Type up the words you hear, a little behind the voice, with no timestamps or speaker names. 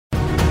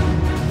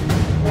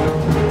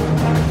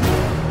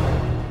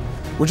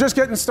We're just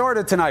getting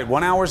started tonight.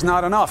 1 hour's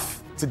not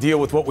enough to deal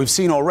with what we've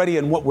seen already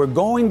and what we're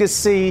going to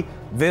see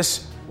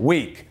this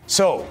week.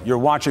 So you're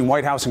watching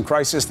White House in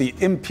Crisis, the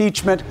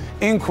impeachment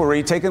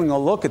inquiry, taking a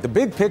look at the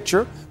big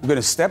picture. We're going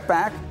to step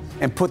back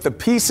and put the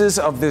pieces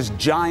of this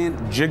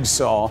giant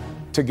jigsaw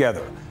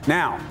together.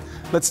 Now,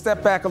 let's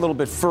step back a little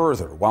bit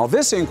further. While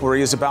this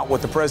inquiry is about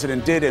what the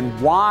president did and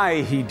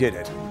why he did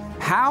it,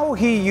 how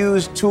he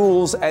used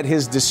tools at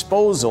his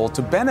disposal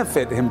to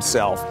benefit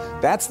himself,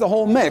 that's the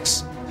whole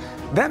mix.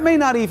 That may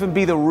not even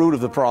be the root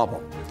of the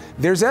problem.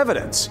 There's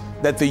evidence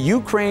that the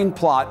Ukraine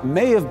plot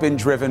may have been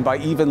driven by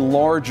even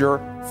larger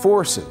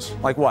forces.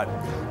 Like what?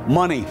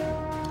 Money,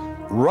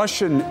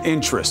 Russian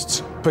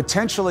interests,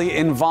 potentially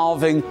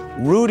involving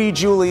Rudy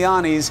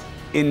Giuliani's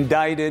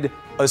indicted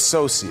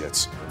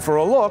associates. For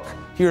a look,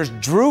 here's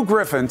Drew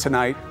Griffin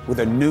tonight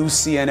with a new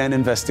CNN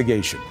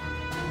investigation.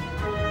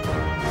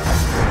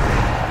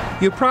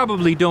 You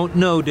probably don't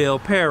know Dale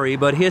Perry,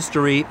 but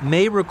history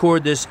may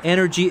record this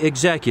energy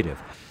executive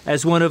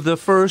as one of the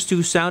first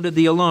who sounded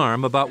the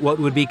alarm about what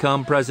would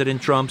become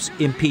President Trump's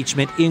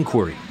impeachment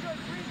inquiry.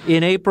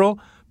 In April,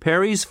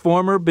 Perry's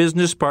former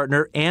business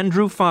partner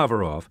Andrew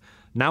Favorov,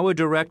 now a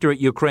director at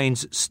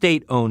Ukraine's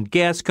state-owned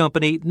gas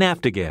company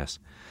Naftogaz,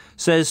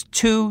 says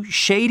two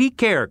shady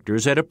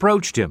characters had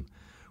approached him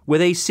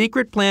with a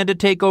secret plan to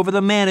take over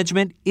the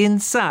management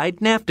inside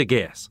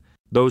Naftogaz.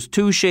 Those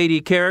two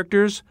shady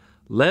characters,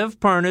 Lev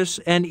Parnas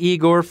and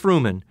Igor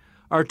Fruman,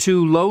 are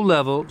two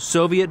low-level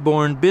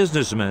Soviet-born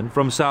businessmen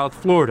from South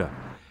Florida,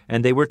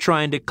 and they were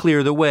trying to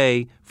clear the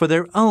way for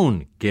their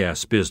own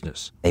gas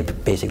business. They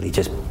basically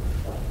just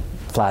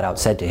flat out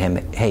said to him,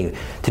 hey,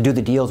 to do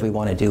the deals we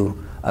want to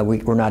do,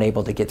 we're not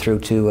able to get through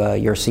to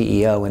your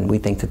CEO, and we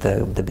think that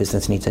the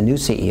business needs a new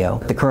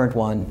CEO. The current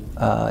one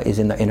is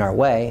in our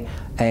way,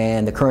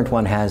 and the current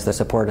one has the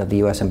support of the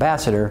U.S.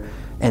 ambassador,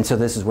 and so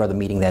this is where the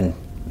meeting then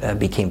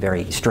became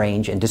very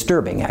strange and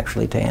disturbing,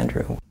 actually, to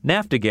Andrew.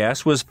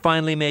 Naftogaz was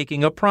finally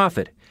making a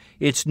profit.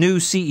 Its new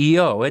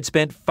CEO had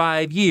spent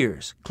 5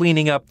 years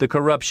cleaning up the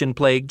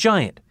corruption-plagued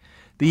giant.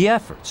 The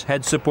efforts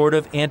had support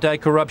of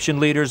anti-corruption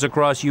leaders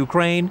across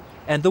Ukraine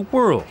and the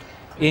world,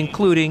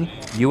 including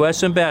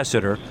U.S.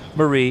 Ambassador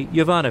Marie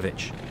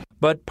Yovanovitch.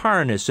 But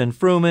Parnas and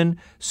Fruman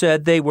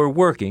said they were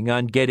working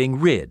on getting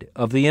rid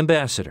of the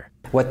ambassador.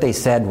 What they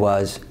said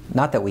was,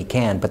 not that we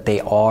can, but they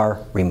are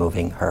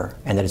removing her,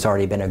 and that it's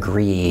already been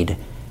agreed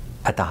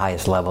at the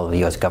highest level of the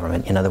U.S.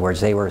 government. In other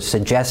words, they were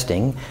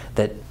suggesting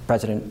that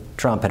President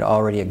Trump had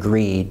already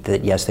agreed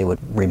that, yes, they would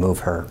remove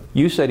her.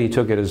 You said he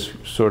took it as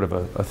sort of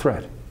a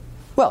threat.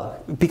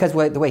 Well, because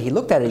the way he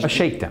looked at it... A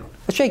shakedown.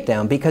 A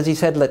shakedown, because he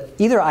said, look,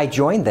 either I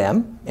join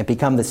them and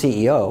become the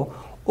CEO,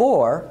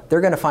 or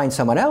they're going to find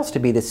someone else to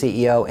be the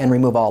CEO and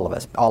remove all of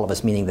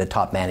us meaning the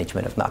top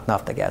management of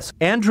Naftogaz.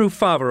 Andrew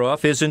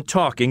Favorov isn't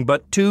talking,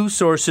 but two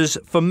sources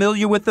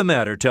familiar with the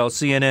matter tell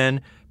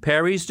CNN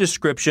Perry's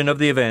description of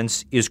the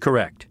events is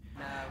correct.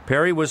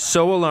 Perry was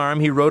so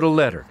alarmed he wrote a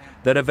letter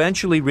that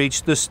eventually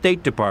reached the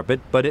State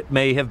Department, but it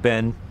may have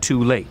been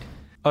too late.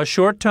 A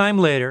short time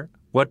later,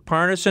 what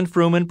Parnas and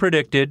Fruman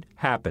predicted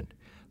happened.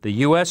 The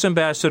U.S.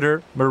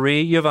 Ambassador,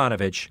 Marie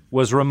Yovanovitch,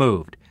 was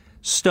removed,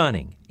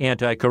 stunning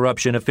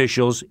anti-corruption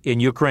officials in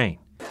Ukraine.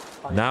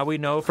 Now we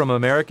know from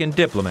American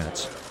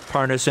diplomats,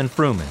 Parnas and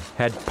Fruman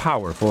had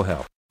powerful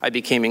help. I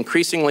became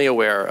increasingly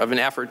aware of an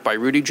effort by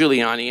Rudy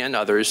Giuliani and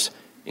others,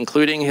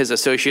 including his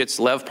associates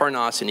Lev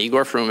Parnas and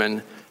Igor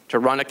Fruman, to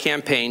run a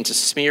campaign to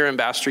smear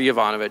Ambassador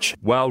Yovanovitch.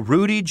 While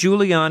Rudy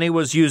Giuliani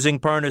was using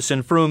Parnas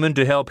and Fruman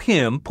to help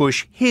him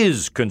push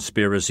his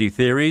conspiracy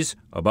theories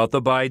about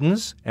the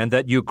Bidens and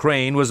that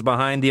Ukraine was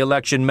behind the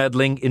election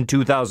meddling in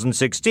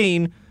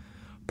 2016,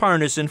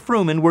 Parnas and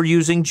Fruman were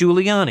using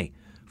Giuliani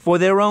for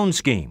their own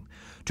scheme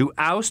to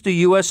oust a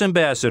U.S.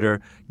 ambassador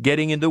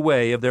getting in the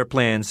way of their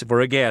plans for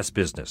a gas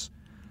business.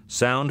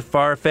 Sound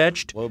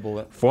far-fetched?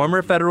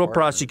 Former federal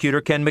prosecutor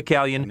Ken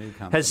McCallion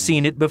has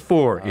seen it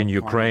before in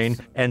Ukraine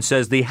and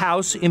says the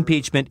House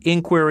impeachment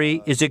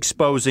inquiry is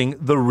exposing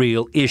the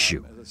real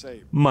issue: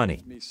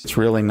 money. It's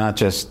really not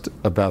just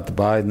about the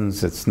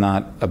Bidens. It's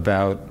not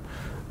about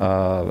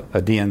a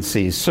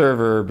DNC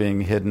server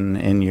being hidden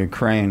in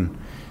Ukraine.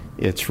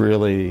 It's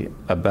really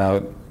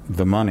about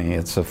the money.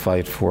 It's a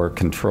fight for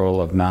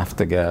control of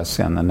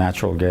Naftogaz and the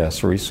natural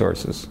gas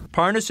resources.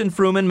 Parnas and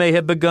Fruman may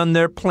have begun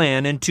their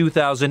plan in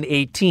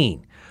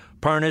 2018.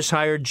 Parnas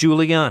hired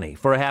Giuliani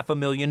for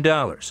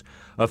 $500,000.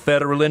 A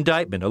federal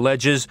indictment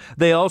alleges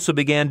they also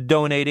began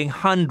donating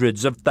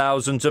hundreds of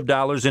thousands of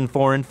dollars in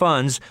foreign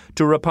funds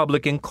to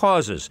Republican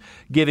causes,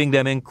 giving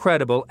them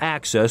incredible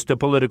access to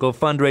political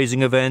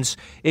fundraising events,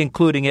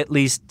 including at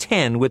least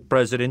 10 with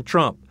President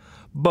Trump.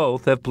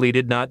 Both have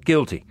pleaded not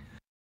guilty.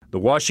 The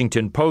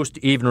Washington Post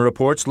even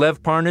reports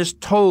Lev Parnas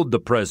told the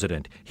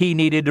president he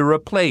needed to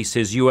replace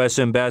his U.S.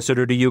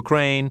 ambassador to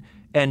Ukraine,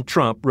 and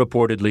Trump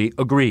reportedly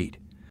agreed.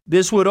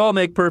 This would all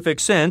make perfect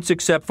sense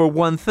except for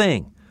one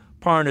thing.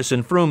 Parnas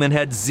and Fruman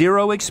had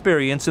zero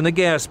experience in the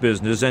gas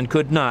business and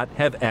could not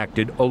have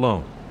acted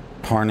alone.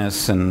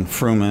 Parnas and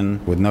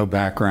Fruman, with no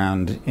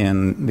background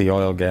in the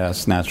oil,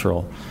 gas,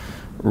 natural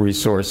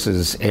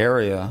resources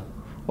area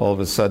all of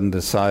a sudden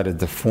decided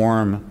to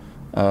form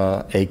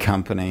a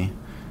company,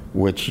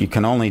 which you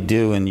can only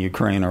do in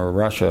Ukraine or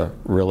Russia,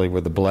 really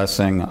with the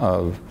blessing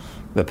of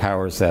the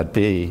powers that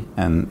be,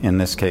 and in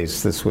this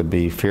case, this would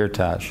be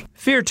Firtash.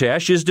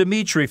 Firtash is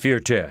Dmitry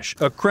Firtash,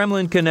 a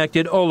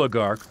Kremlin-connected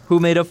oligarch who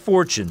made a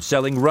fortune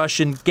selling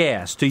Russian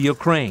gas to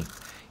Ukraine.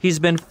 He's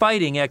been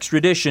fighting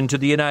extradition to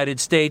the United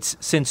States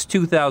since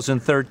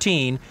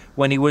 2013,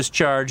 when he was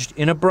charged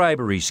in a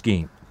bribery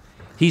scheme.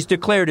 He's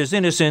declared his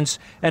innocence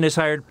and has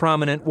hired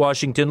prominent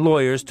Washington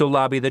lawyers to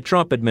lobby the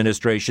Trump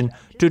administration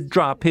to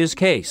drop his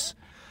case.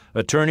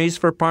 Attorneys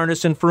for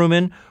Parnas and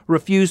Fruman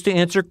refused to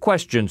answer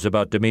questions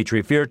about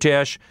Dmitry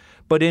Firtash,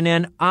 but in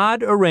an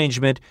odd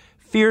arrangement,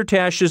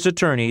 Firtash's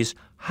attorneys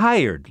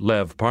hired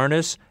Lev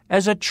Parnas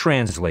as a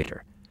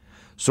translator.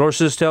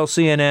 Sources tell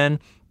CNN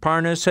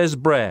Parnas has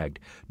bragged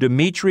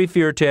Dmitry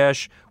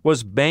Firtash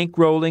was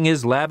bankrolling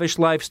his lavish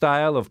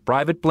lifestyle of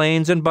private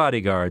planes and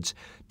bodyguards,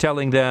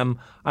 telling them,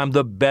 "I'm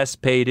the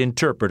best paid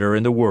interpreter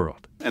in the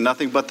world." And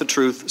nothing but the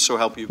truth, so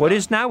help you God. What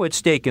is now at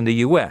stake in the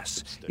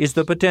U.S. is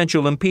the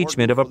potential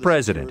impeachment of a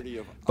president.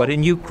 But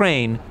in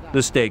Ukraine,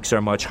 the stakes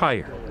are much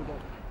higher.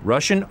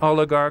 Russian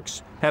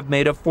oligarchs have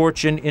made a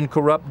fortune in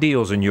corrupt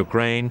deals in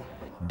Ukraine.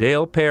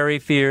 Dale Perry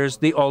fears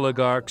the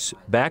oligarchs,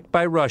 backed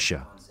by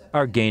Russia,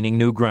 are gaining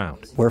new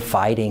ground. We're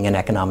fighting an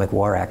economic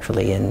war,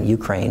 actually, in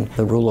Ukraine.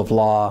 The rule of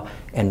law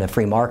and the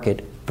free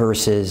market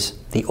versus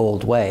the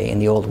old way,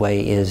 and the old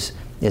way is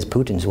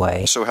Putin's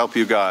way. So help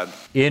you God.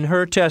 In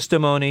her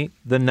testimony,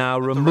 the now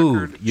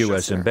removed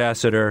U.S.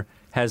 ambassador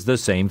has the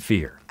same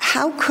fear.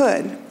 How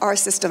could our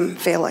system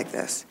fail like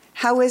this?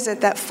 How is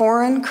it that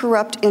foreign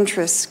corrupt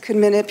interests could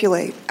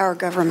manipulate our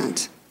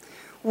government?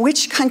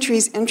 Which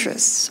country's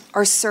interests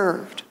are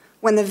served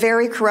when the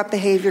very corrupt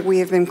behavior we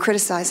have been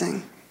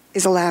criticizing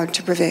is allowed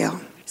to prevail?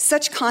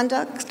 Such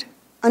conduct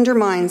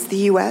undermines the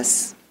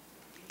U.S.,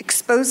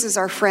 exposes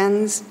our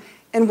friends,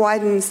 and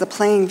widens the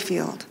playing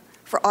field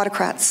for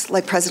autocrats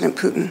like President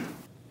Putin.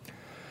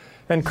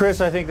 And Chris,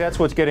 I think that's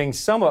what's getting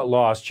somewhat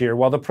lost here.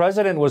 While the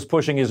president was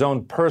pushing his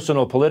own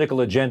personal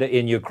political agenda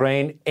in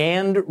Ukraine,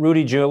 and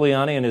Rudy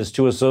Giuliani and his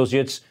two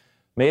associates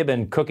may have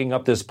been cooking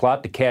up this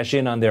plot to cash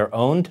in on their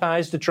own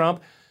ties to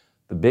Trump,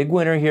 the big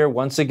winner here,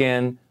 once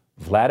again,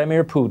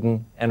 Vladimir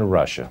Putin and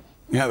Russia.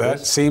 Yeah,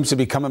 that seems to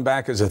be coming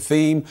back as a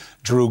theme.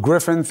 Drew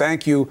Griffin,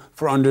 thank you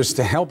for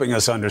helping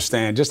us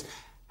understand just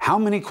how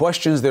many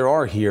questions there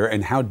are here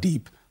and how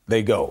deep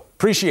they go.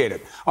 Appreciate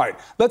it. All right,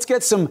 let's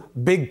get some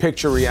big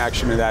picture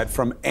reaction to that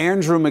from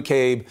Andrew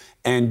McCabe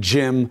and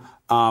Jim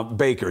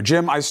Baker.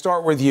 Jim, I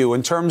start with you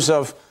in terms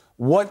of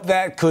what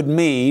that could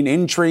mean,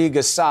 intrigue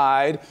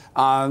aside,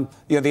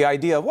 the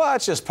idea of, well,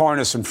 it's just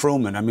Parnas and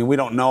Fruman. I mean, we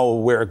don't know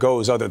where it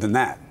goes other than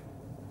that.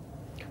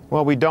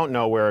 Well, we don't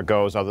know where it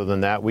goes other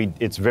than that.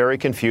 It's very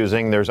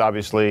confusing. There's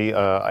obviously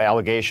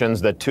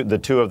allegations that the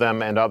two of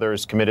them and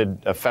others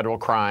committed federal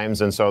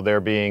crimes, and so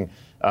they're being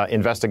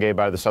investigated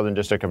by the Southern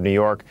District of New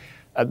York.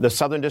 The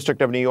Southern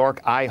District of New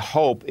York, I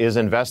hope, is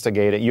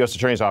investigating, U.S.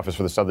 Attorney's Office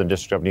for the Southern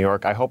District of New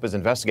York, I hope is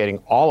investigating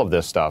all of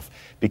this stuff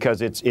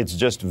because it's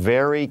just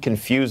very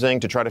confusing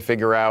to try to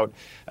figure out.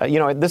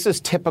 This is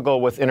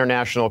typical with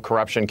international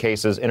corruption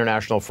cases,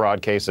 international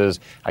fraud cases.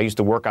 I used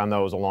to work on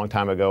those a long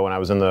time ago when I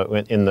was in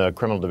the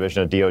criminal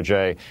division at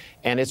DOJ.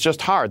 And it's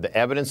just hard. The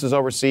evidence is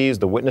overseas.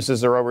 The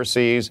witnesses are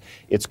overseas.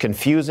 It's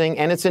confusing,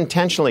 and it's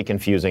intentionally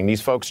confusing.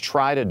 These folks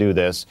try to do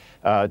this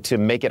to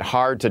make it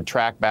hard to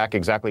track back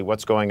exactly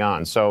what's going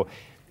on. So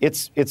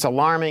it's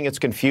alarming, it's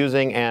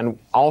confusing, and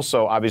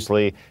also,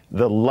 obviously,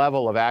 the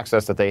level of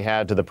access that they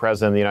had to the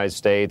President of the United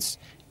States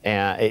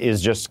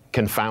is just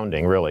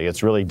confounding, really.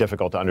 It's really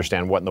difficult to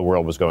understand what in the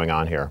world was going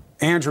on here.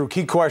 Andrew,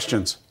 key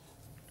questions.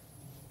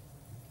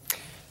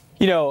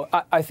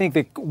 I think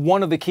that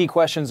one of the key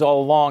questions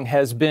all along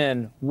has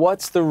been,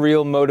 what's the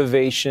real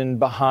motivation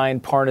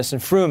behind Parnas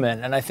and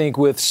Fruman? And I think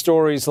with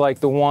stories like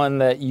the one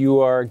that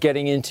you are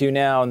getting into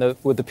now and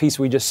with the piece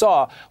we just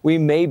saw, we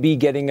may be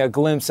getting a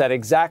glimpse at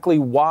exactly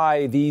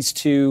why these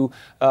two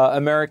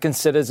American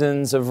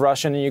citizens of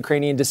Russian and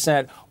Ukrainian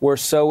descent were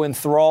so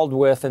enthralled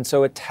with and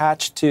so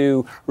attached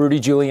to Rudy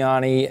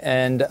Giuliani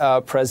and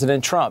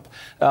President Trump.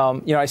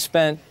 I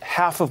spent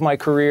half of my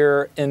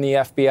career in the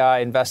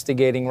FBI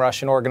investigating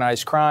Russian organized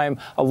crime,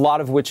 a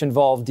lot of which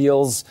involved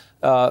deals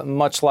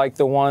much like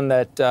the one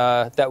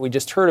that we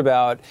just heard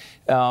about.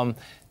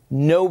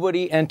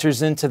 Nobody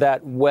enters into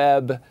that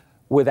web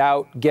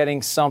without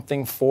getting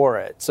something for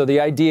it. So the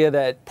idea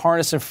that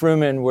Parnas and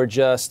Fruman were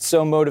just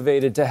so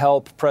motivated to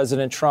help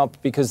President Trump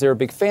because they were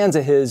big fans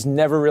of his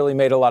never really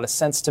made a lot of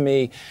sense to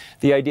me.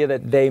 The idea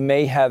that they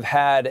may have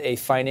had a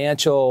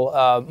financial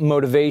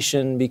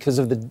motivation because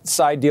of the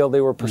side deal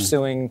they were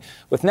pursuing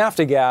with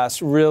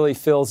Naftagaz really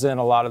fills in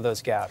a lot of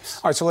those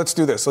gaps. All right, so let's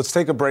do this. Let's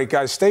take a break.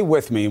 Guys, stay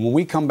with me. And when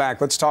we come back,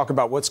 let's talk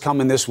about what's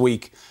coming this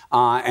week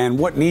and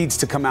what needs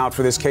to come out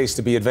for this case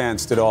to be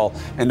advanced at all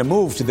and to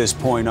move to this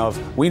point of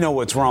we know what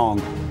know it's wrong,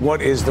 what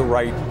is the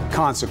right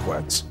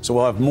consequence? So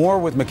we'll have more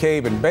with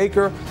McCabe and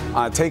Baker,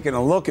 taking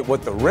a look at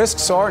what the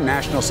risks are,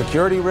 national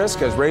security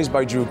risk as raised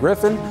by Drew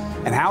Griffin,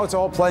 and how it's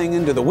all playing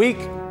into the week.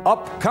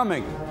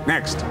 Upcoming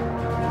next.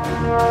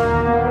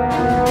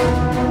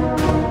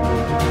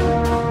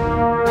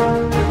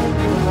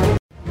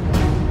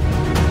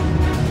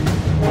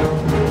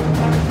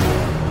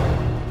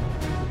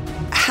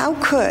 How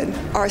could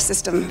our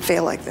system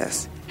fail like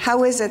this?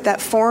 How is it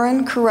that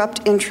foreign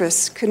corrupt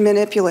interests could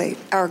manipulate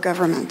our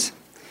government?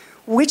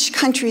 Which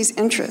country's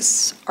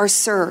interests are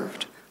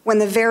served when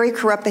the very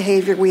corrupt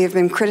behavior we have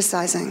been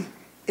criticizing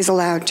is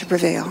allowed to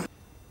prevail?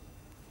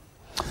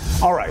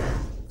 All right,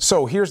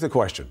 so here's the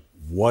question.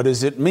 What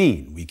does it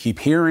mean? We keep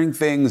hearing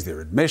things, their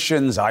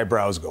admissions,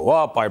 eyebrows go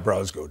up,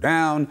 eyebrows go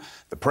down.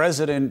 The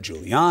president,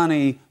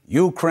 Giuliani,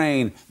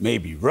 Ukraine,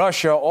 maybe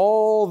Russia,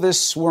 all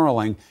this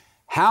swirling.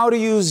 How do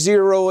you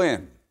zero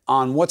in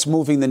on what's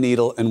moving the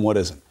needle and what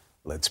isn't?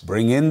 Let's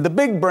bring in the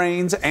big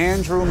brains,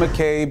 Andrew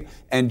McCabe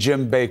and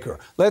Jim Baker.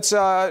 Let's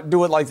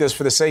do it like this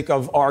for the sake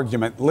of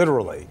argument,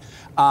 literally.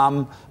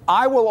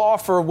 I will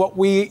offer what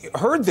we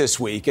heard this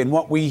week and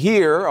what we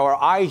hear,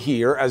 or I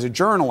hear as a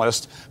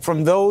journalist,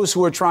 from those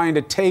who are trying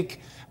to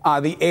take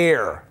the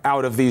air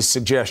out of these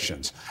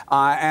suggestions.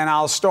 And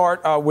I'll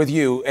start with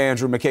you,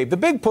 Andrew McCabe. The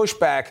big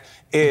pushback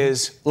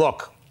is,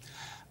 look,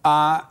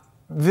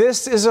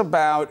 this is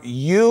about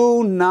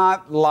you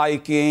not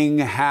liking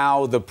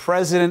how the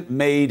president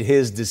made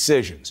his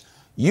decisions.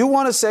 You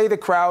want to say the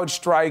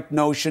CrowdStrike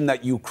notion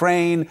that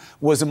Ukraine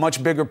was a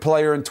much bigger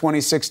player in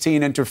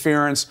 2016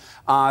 interference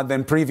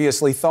than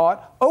previously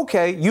thought?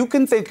 Okay, you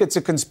can think it's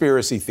a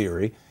conspiracy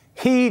theory.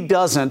 He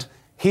doesn't.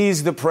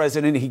 He's the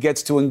president. He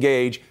gets to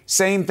engage.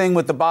 Same thing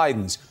with the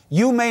Bidens.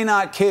 You may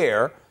not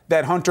care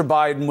that Hunter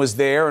Biden was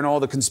there and all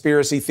the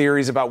conspiracy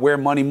theories about where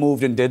money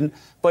moved and didn't,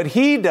 but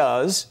he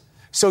does.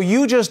 So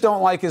you just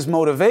don't like his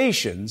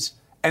motivations,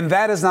 and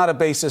that is not a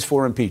basis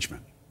for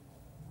impeachment.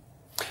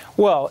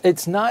 Well,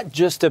 it's not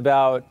just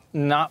about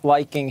not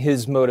liking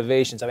his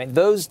motivations. I mean,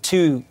 those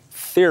two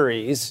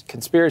theories,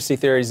 conspiracy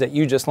theories that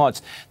you just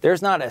launched,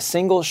 there's not a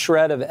single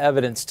shred of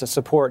evidence to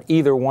support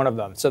either one of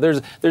them. So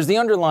there's the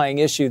underlying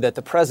issue that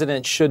the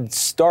president should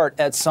start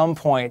at some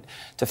point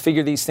to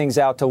figure these things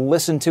out, to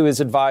listen to his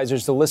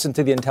advisors, to listen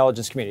to the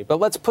intelligence community. But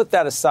let's put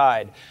that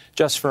aside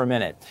just for a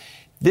minute.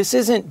 This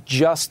isn't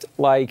just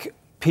like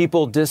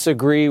people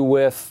disagree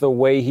with the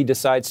way he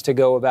decides to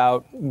go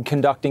about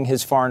conducting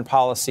his foreign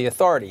policy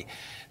authority.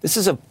 This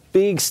is a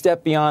big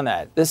step beyond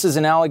that. This is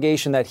an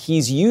allegation that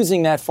he's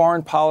using that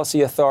foreign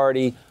policy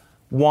authority,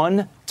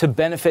 one, to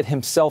benefit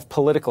himself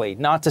politically,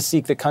 not to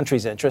seek the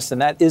country's interests, and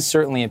that is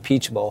certainly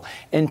impeachable.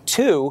 And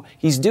two,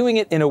 he's doing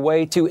it in a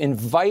way to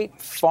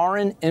invite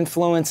foreign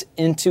influence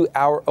into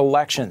our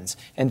elections.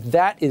 And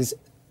that is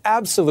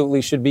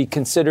absolutely should be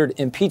considered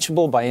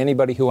impeachable by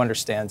anybody who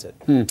understands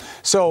it.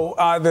 So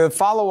the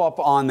follow-up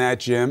on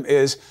that, Jim,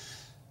 is,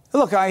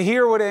 look, I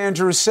hear what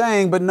Andrew's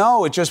saying, but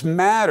no, it just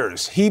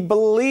matters. He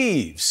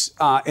believes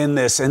in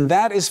this, and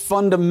that is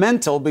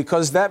fundamental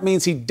because that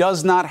means he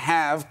does not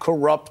have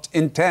corrupt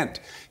intent.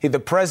 The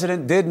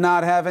president did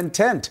not have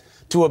intent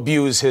to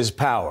abuse his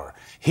power.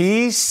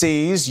 He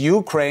sees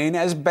Ukraine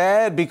as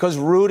bad because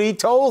Rudy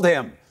told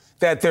him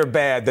that they're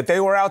bad, that they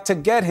were out to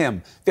get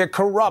him. They're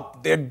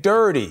corrupt. They're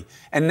dirty.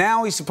 And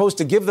now he's supposed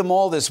to give them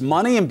all this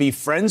money and be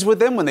friends with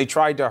them when they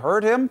tried to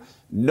hurt him?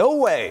 No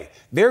way.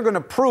 They're going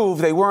to prove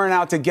they weren't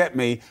out to get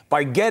me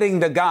by getting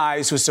the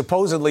guys who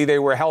supposedly they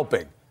were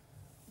helping.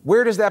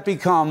 Where does that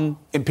become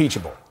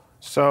impeachable?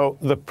 So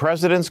the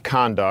president's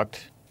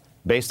conduct,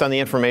 based on the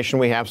information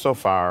we have so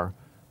far,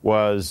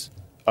 was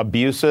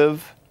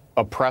abusive,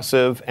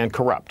 oppressive, and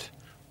corrupt.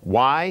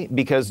 Why?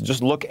 Because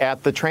just look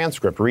at the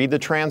transcript. Read the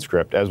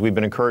transcript, as we've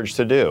been encouraged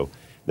to do.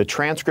 The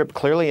transcript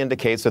clearly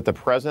indicates that the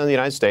president of the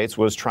United States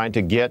was trying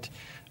to get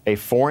a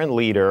foreign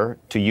leader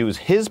to use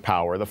his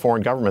power, the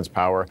foreign government's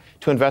power,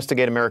 to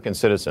investigate American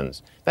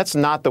citizens. That's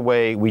not the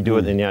way we do it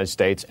in the United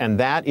States, and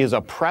that is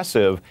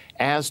oppressive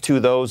as to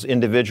those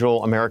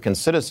individual American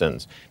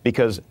citizens,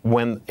 because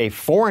when a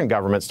foreign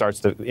government starts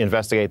to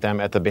investigate them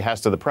at the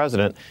behest of the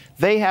president,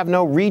 they have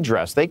no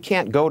redress. They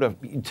can't go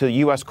to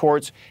U.S.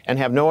 courts and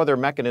have no other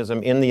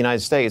mechanism in the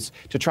United States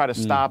to try to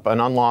stop an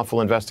unlawful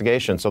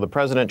investigation. So the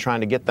president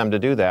trying to get them to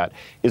do that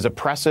is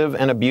oppressive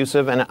and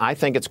abusive, and I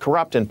think it's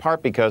corrupt in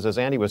part because, as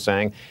Andy was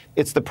saying,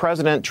 it's the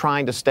president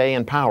trying to stay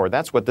in power.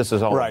 That's what this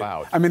is all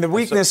about. I mean, the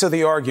weakness of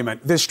the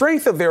argument, the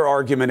strength of their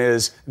argument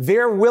is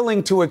they're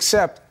willing to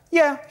accept,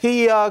 yeah,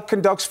 he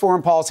conducts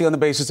foreign policy on the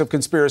basis of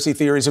conspiracy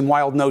theories and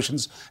wild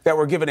notions that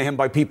were given to him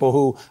by people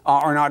who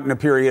are not in a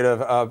period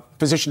of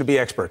position to be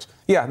experts.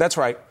 Yeah, that's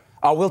right.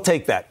 We'll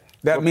take that.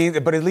 That means,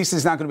 but at least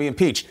he's not going to be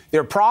impeached.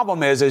 Their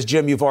problem is, as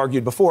Jim, you've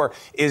argued before,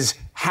 is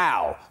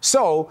how.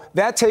 So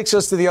that takes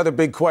us to the other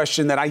big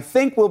question that I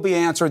think will be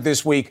answered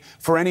this week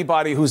for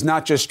anybody who's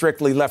not just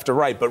strictly left or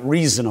right, but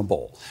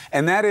reasonable.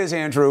 And that is,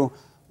 Andrew,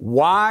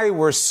 Why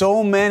were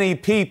so many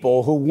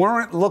people who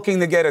weren't looking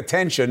to get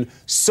attention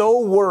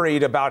so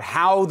worried about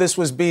how this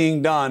was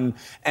being done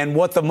and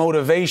what the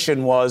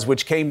motivation was,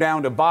 which came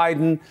down to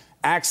Biden,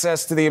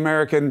 access to the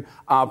American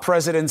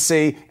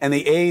presidency, and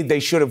the aid they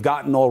should have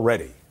gotten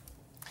already?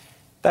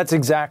 That's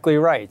exactly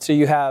right. So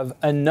you have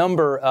a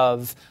number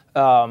of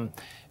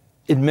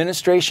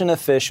administration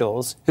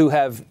officials who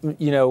have,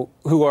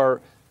 who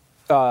are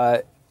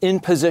in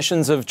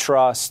positions of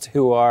trust,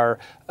 who are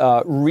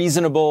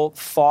reasonable,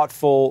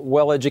 thoughtful,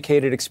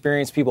 well-educated,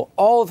 experienced people,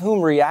 all of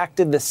whom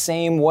reacted the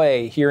same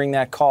way hearing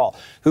that call,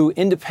 who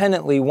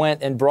independently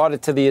went and brought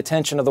it to the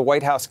attention of the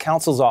White House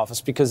counsel's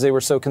office because they were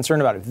so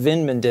concerned about it.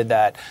 Vindman did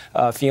that.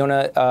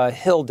 Fiona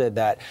Hill did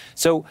that.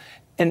 So,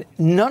 and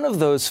none of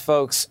those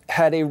folks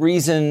had a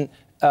reason,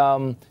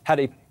 had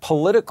a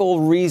political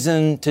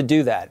reason to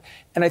do that.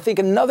 And I think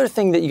another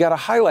thing that you got to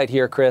highlight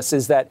here, Chris,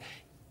 is that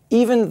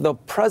even the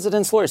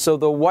president's lawyers, so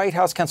the White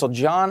House counsel,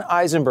 John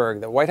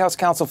Eisenberg, the White House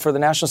counsel for the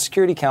National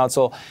Security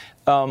Council,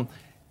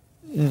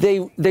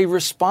 they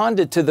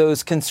responded to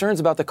those concerns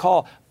about the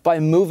call by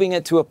moving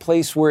it to a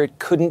place where it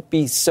couldn't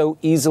be so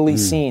easily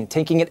seen,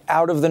 taking it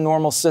out of the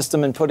normal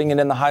system and putting it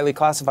in the highly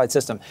classified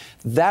system.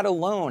 That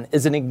alone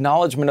is an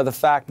acknowledgement of the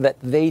fact that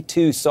they,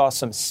 too, saw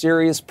some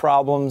serious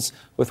problems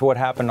with what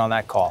happened on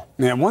that call.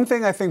 Yeah, one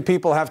thing I think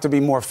people have to be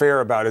more fair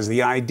about is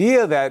the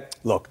idea that,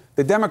 look,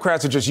 the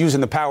Democrats are just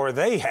using the power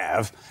they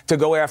have to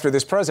go after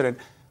this president.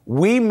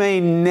 We may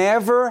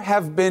never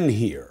have been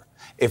here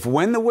if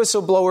when the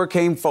whistleblower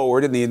came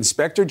forward and the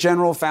inspector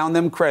general found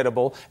them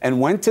credible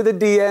and went to the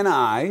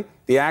DNI,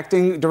 the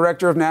acting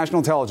director of national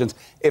intelligence,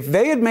 if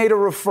they had made a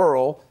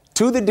referral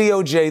to the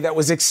DOJ that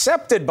was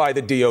accepted by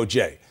the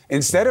DOJ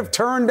instead of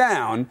turned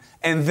down,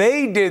 and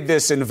they did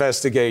this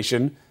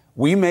investigation,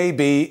 we may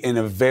be in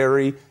a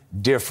very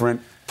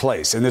different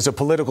place. And there's a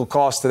political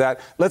cost to that.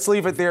 Let's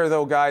leave it there,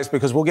 though, guys,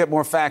 because we'll get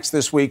more facts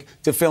this week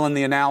to fill in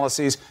the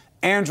analyses.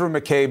 Andrew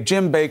McCabe,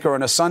 Jim Baker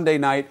on a Sunday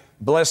night.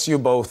 Bless you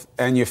both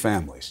and your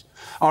families.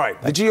 All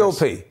right, the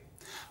GOP.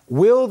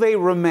 Will they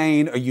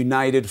remain a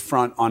united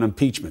front on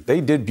impeachment?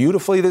 They did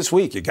beautifully this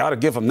week. You got to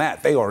give them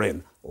that. They are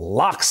in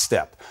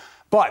lockstep.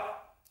 But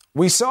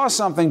we saw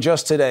something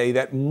just today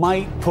that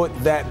might put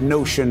that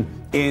notion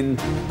in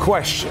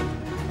question.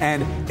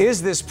 And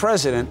is this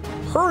president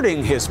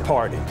hurting his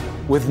party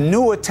with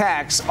new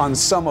attacks on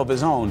some of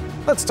his own?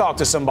 Let's talk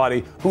to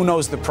somebody who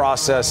knows the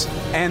process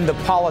and the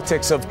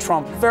politics of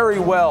Trump very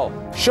well.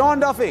 Sean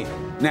Duffy,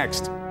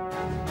 next.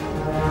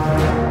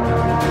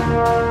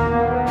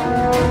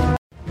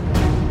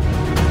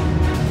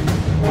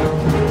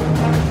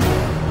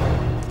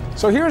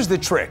 So here's the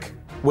trick,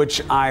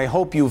 which I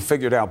hope you've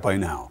figured out by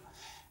now.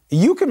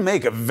 You can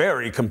make a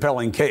very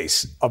compelling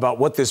case about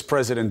what this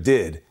president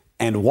did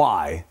and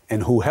why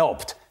and who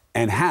helped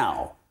and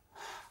how.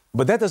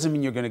 But that doesn't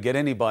mean you're going to get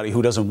anybody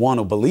who doesn't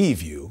want to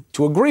believe you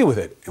to agree with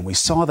it. And we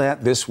saw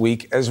that this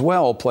week as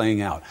well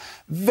playing out.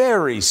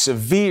 Very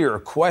severe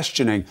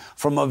questioning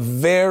from a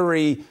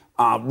very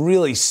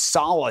really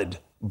solid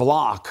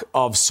block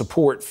of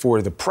support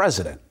for the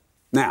president.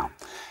 Now,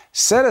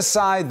 set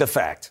aside the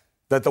fact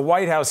that the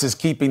White House is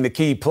keeping the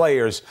key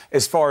players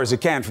as far as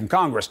it can from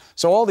Congress.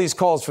 So all these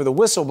calls for the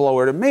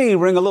whistleblower to me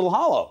ring a little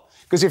hollow.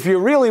 Because if you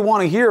really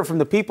want to hear from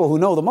the people who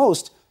know the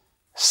most,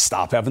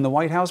 stop having the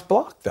White House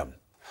block them.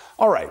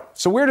 All right,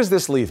 so where does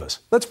this leave us?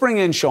 Let's bring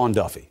in Sean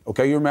Duffy.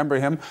 Okay, you remember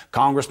him,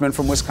 congressman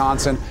from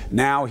Wisconsin.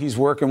 Now he's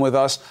working with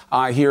us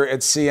here at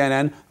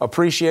CNN.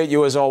 Appreciate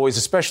you as always,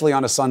 especially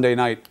on a Sunday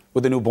night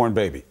with a newborn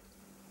baby.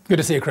 Good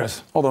to see you,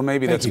 Chris. Although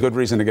maybe that's a good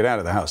reason to get out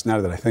of the house, now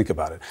that I think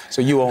about it.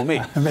 So you owe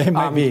me. It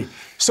might be.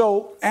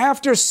 So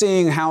after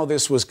seeing how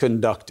this was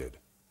conducted,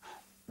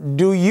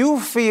 do you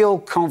feel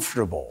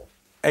comfortable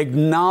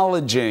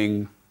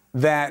acknowledging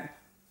that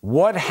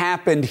what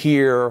happened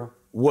here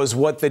was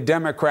what the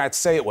Democrats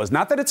say it was?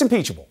 Not that it's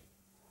impeachable.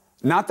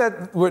 Not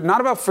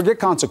about forget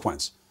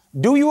consequence.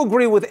 Do you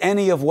agree with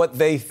any of what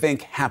they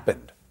think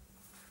happened?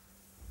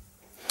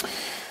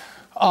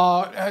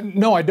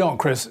 No, I don't,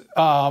 Chris.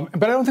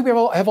 But I don't think we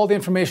have all the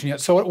information yet.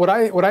 So what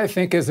I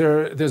think is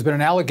there's been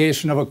an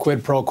allegation of a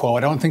quid pro quo. I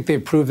don't think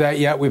they've proved that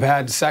yet. We've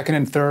had second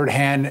and third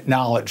hand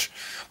knowledge.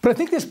 But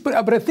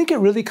I think it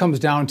really comes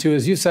down to,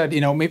 as you said,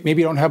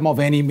 maybe you don't have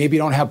Mulvaney, maybe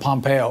you don't have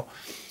Pompeo.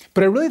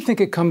 But I really think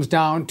it comes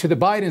down to the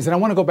Bidens. And I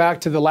want to go back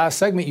to the last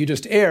segment you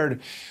just aired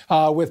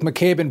with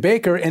McCabe and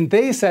Baker. And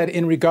they said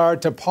in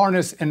regard to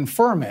Parnas and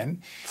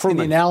Furman in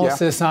the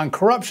analysis on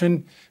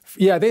corruption,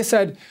 they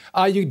said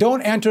you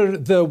don't enter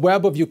the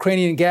web of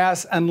Ukrainian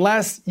gas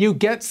unless you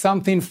get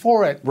something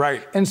for it.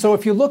 Right. And so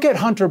if you look at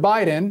Hunter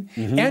Biden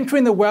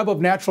entering the web of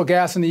natural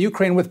gas in the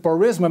Ukraine with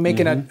Burisma,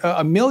 making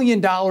 $1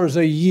 million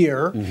a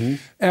year,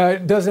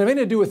 doesn't have anything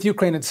to do with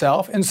Ukraine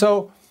itself. And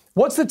so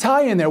what's the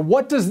tie-in there?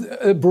 What does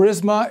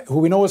Burisma, who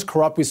we know is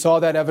corrupt, we saw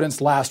that evidence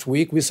last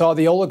week. We saw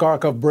the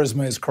oligarch of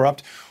Burisma is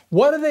corrupt.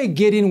 What are they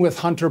getting with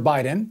Hunter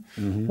Biden?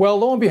 Well,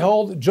 lo and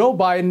behold, Joe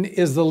Biden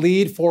is the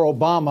lead for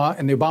Obama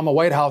and the Obama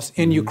White House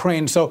in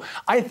Ukraine. So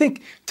I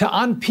think to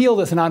unpeel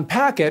this and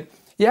unpack it,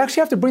 You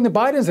actually have to bring the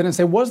Bidens in and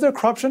say, was there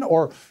corruption,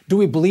 or do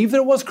we believe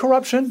there was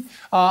corruption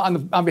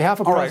on behalf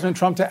of President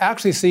Trump, to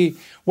actually see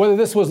whether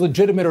this was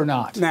legitimate or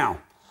not? Now,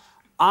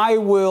 I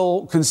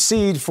will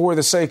concede for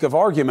the sake of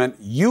argument,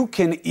 you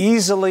can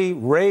easily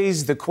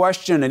raise the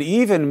question and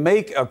even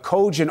make a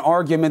cogent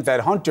argument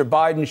that Hunter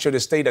Biden should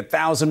have stayed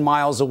 1,000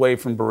 miles away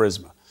from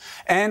Burisma.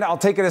 And I'll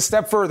take it a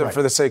step further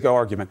for the sake of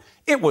argument.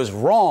 It was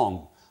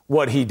wrong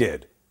what he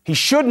did. He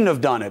shouldn't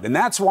have done it. And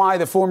that's why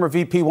the former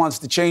VP wants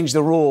to change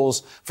the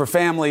rules for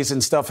families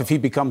and stuff if he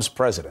becomes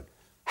president.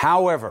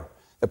 However,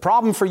 the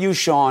problem for you,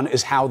 Sean,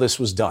 is how this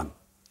was done.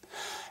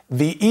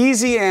 The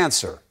easy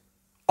answer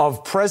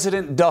of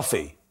President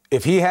Duffy,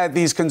 if he had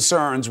these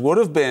concerns, would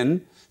have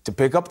been to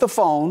pick up the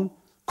phone,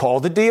 call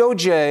the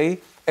DOJ,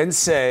 and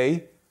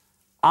say,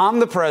 I'm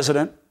the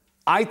president.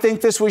 I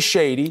think this was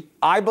shady.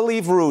 I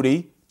believe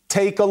Rudy.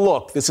 Take a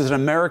look. This is an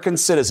American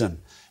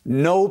citizen.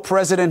 No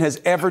president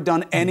has ever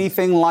done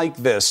anything like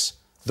this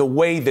the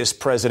way this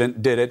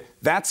president did it.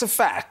 That's a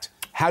fact.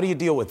 How do you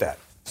deal with that?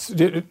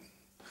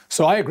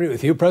 So I agree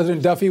with you.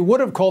 President Duffy would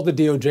have called the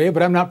DOJ,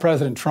 but I'm not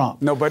President Trump.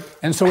 No, but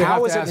and so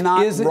how is it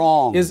not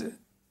wrong?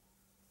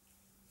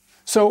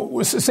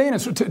 So saying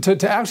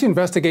to actually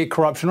investigate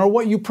corruption, or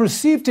what you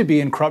perceive to be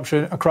in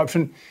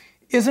corruption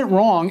isn't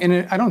wrong,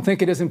 and I don't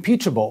think it is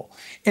impeachable.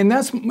 And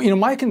that's,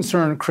 my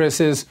concern, Chris,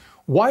 is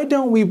why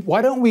don't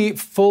we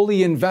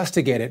fully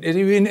investigate it?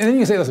 And then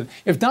you say, listen,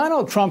 if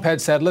Donald Trump had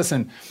said,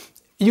 listen,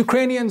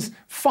 Ukrainians,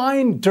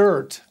 find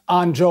dirt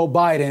on Joe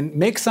Biden,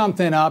 make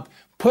something up,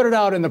 put it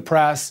out in the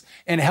press,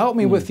 and help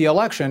me with the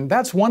election,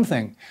 that's one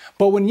thing.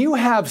 But when you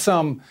have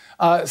some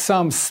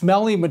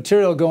smelly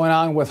material going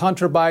on with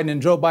Hunter Biden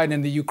and Joe Biden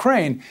in the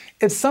Ukraine,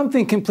 it's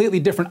something completely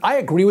different. I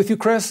agree with you,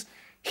 Chris.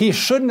 He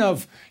shouldn't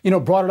have,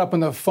 brought it up on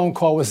the phone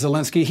call with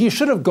Zelensky. He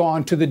should have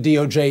gone to the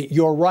DOJ.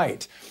 You're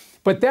right.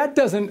 But that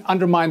doesn't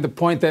undermine the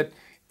point that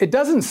it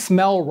doesn't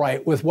smell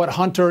right with what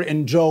Hunter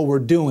and Joe were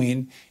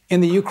doing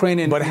in the Ukraine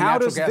and But how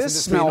does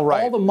this smell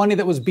right? All the money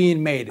that was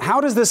being made.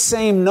 How does the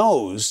same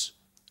nose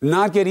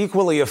not get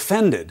equally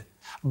offended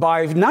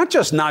by not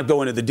just not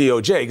going to the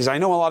DOJ, because I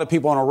know a lot of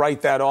people want to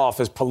write that off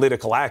as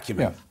political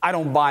acumen. Yeah. I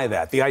don't buy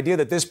that. The idea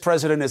that this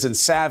president isn't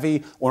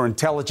savvy or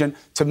intelligent,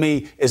 to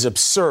me, is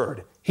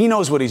absurd. He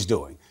knows what he's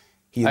doing.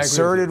 He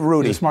inserted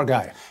Rudy. He's a smart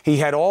guy. He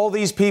had all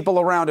these people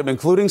around him,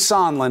 including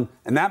Sondland,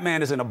 and that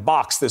man is in a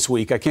box this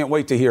week. I can't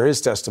wait to hear his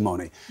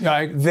testimony.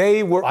 Yeah,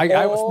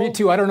 me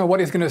too. I don't know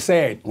what he's going to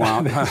say.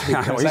 Well,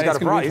 he's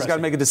got to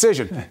make a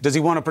decision. Does he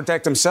want to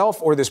protect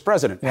himself or this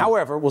president? Yeah.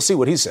 However, we'll see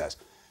what he says.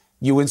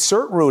 You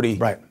insert Rudy.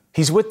 Right.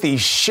 He's with these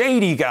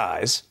shady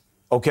guys.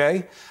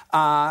 Okay?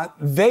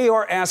 They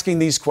are asking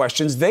these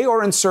questions. They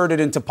are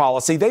inserted into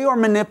policy. They are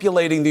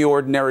manipulating the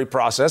ordinary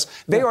process.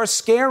 They are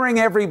scaring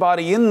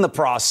everybody in the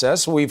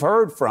process, we've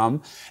heard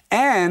from.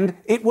 And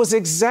it was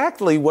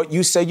exactly what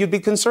you said you'd be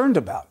concerned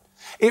about.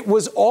 It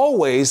was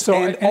always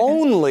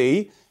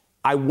only,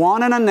 I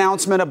want an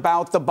announcement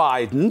about the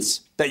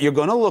Bidens, that you're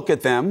going to look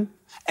at them.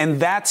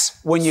 And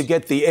that's when you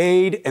get the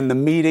aid and the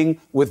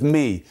meeting with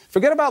me.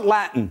 Forget about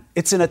Latin.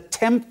 It's an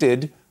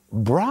attempted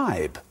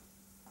bribe.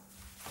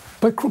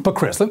 But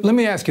Chris, let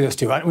me ask you this,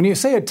 too. When you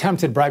say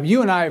attempted bribe,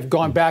 you and I have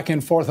gone back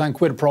and forth on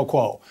quid pro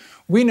quo.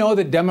 We know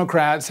that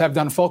Democrats have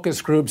done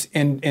focus groups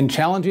in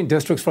challenging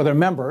districts for their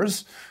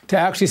members to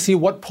actually see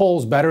what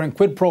polls better, and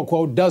quid pro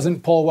quo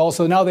doesn't poll well,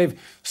 so now they've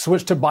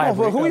switched to bribery.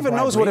 Well, who even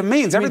knows what it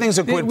means? Everything's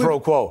a quid pro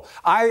quo.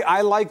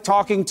 I like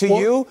talking to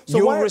you.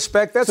 You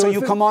respect that, so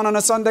you come on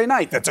a Sunday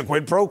night. That's a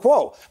quid pro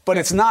quo. But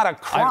it's not a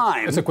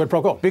crime. It's a quid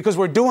pro quo. Because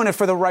we're doing it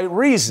for the right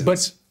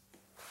reasons.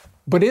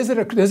 But is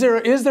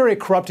there a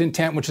corrupt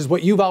intent, which is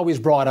what you've always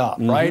brought up,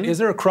 right? Is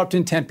there a corrupt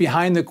intent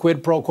behind the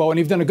quid pro quo? And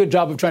you've done a good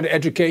job of trying to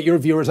educate your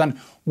viewers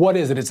on what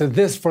is it. It's a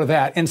this for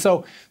that. And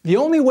so the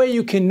only way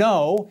you can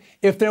know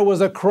if there was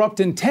a corrupt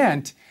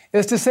intent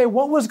is to say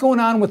what was going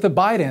on with the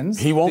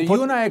Bidens. You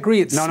and I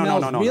agree it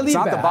smells really bad. It's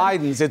not the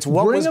Bidens. It's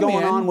what was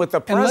going on with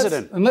the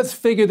president. And let's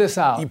figure this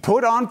out. You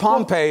put on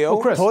Pompeo,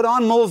 put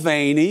on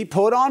Mulvaney,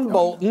 put on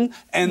Bolton,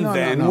 and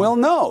then we'll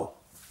know.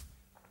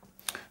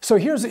 So I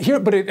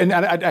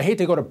hate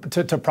to go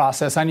to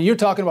process. I mean, you're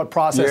talking about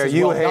process as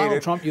well.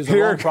 Donald Trump used the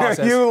wrong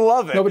process. You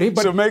love it.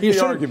 So make the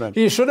argument.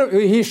 He should have.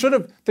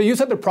 You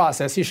said the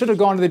process. He should have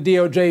gone to the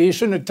DOJ. He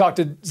shouldn't have talked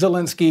to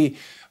Zelensky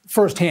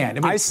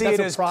firsthand. I see it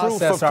as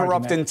proof of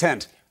corrupt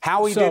intent.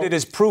 How he did it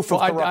is proof of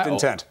corrupt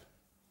intent.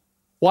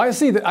 Well, I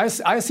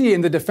see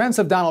in the defense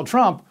of Donald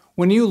Trump,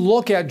 when you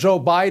look at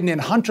Joe Biden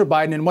and Hunter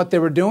Biden and what they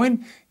were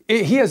doing,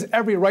 he has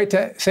every right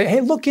to say,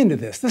 hey, look into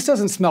this. This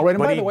doesn't smell right.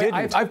 And by the way,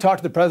 I've talked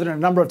to the president a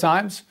number of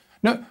times.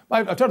 I've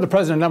talked to the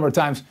president a number of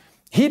times.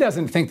 He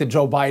doesn't think that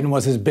Joe Biden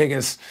was his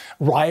biggest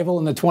rival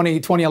in the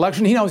 2020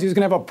 election. He knows he's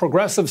going to have a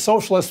progressive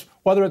socialist,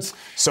 whether it's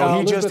So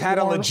he just had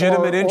a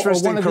legitimate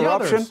interest in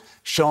corruption?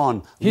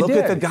 Sean, look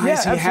at the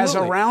guys he has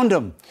around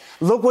him.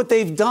 Look what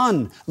they've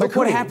done. Look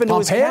what happened to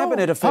his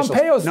cabinet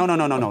officials. No,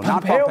 not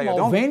Pompeo.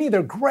 Mulvaney,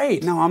 they're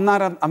great. No, I'm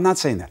not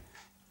saying that.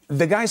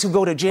 The guys who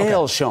go to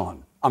jail,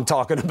 Sean. I'm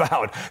talking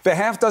about. The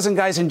half dozen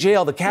guys in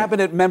jail, the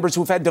cabinet members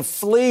who've had to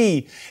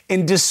flee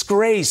in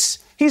disgrace.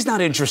 He's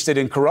not interested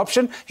in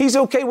corruption. He's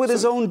okay with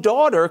his own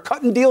daughter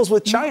cutting deals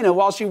with China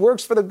while she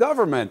works for the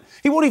government.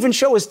 He won't even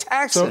show his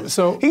taxes.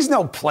 He's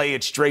no play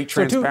it straight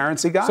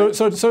transparency guy.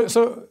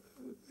 So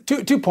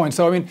 2 points.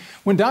 So, I mean,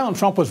 when Donald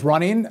Trump was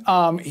running,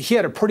 he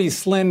had a pretty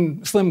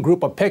slim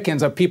group of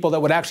pickings of people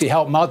that would actually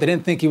help him out. They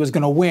didn't think he was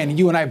going to win.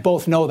 You and I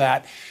both know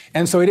that.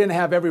 And so he didn't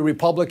have every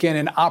Republican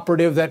and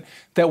operative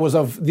that was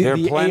of the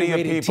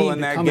A-rated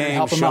team to come in and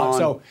help him out.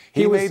 So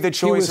he made the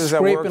choices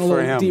that worked for him. He was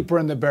scraping a little deeper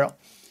in the barrel.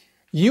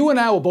 You and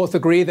I will both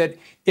agree that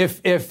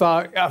if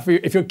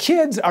your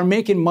kids are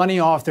making money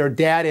off their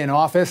dad in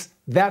office,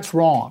 that's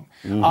wrong.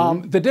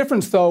 Mm-hmm. The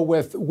difference, though,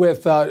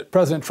 with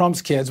President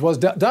Trump's kids was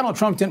Donald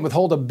Trump didn't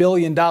withhold $1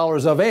 billion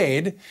of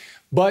aid,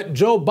 but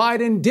Joe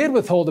Biden did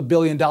withhold $1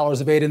 billion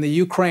of aid in the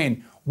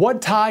Ukraine. What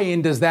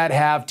tie-in does that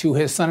have to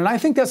his son? And I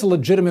think that's a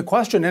legitimate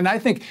question. And I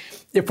think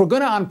if we're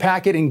going to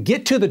unpack it and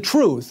get to the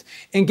truth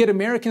and get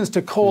Americans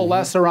to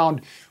coalesce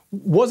around,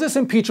 was this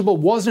impeachable?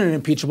 Wasn't it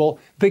impeachable?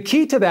 The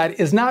key to that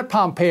is not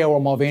Pompeo or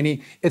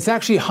Mulvaney. It's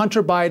actually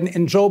Hunter Biden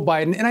and Joe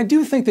Biden. And I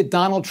do think that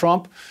Donald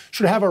Trump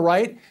should have a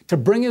right to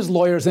bring his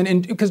lawyers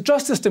in, because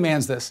justice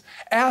demands this.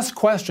 Ask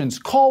questions,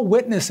 call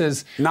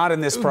witnesses. Not in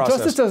this process.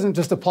 Justice doesn't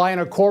just apply in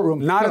a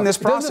courtroom. Not in this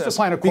process. It doesn't just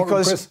apply in a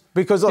courtroom,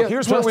 because look,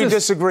 here's where we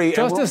disagree.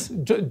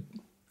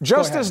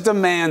 Justice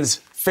demands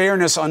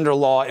fairness under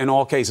law in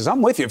all cases.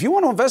 I'm with you. If you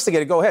want to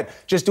investigate it, go ahead.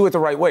 Just do it the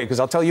right way,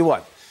 because I'll tell you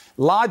what.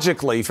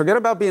 Logically, forget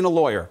about being a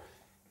lawyer.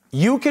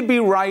 You could be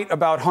right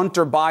about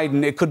Hunter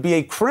Biden. It could be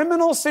a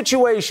criminal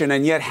situation,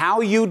 and yet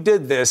how you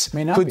did this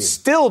could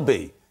still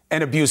be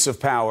an abuse of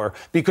power,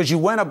 because you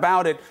went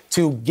about it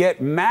to get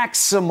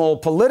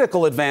maximal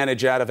political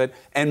advantage out of it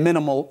and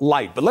minimal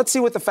light. But let's see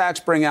what the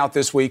facts bring out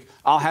this week.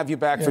 I'll have you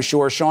back for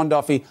sure. Sean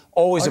Duffy,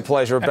 always a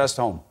pleasure. Best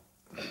home.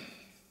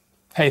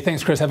 Hey,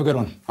 thanks, Chris. Have a good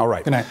one. All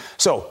right. Good night.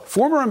 So,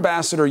 former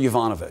Ambassador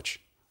Yovanovitch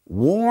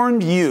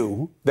warned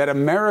you that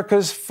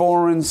America's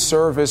Foreign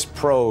Service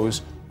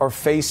pros are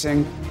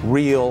facing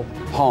real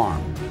harm.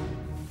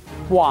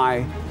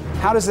 Why?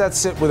 How does that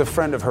sit with a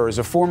friend of hers,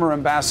 a former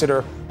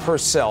ambassador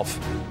herself?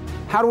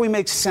 How do we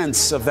make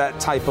sense of that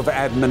type of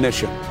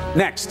admonition?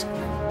 Next.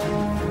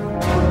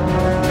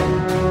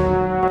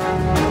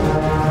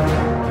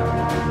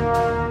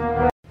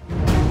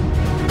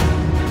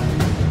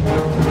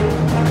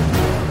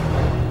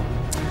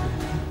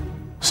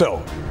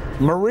 So,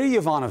 Marie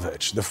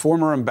Yovanovitch, the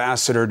former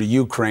ambassador to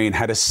Ukraine,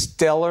 had a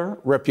stellar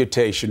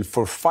reputation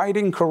for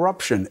fighting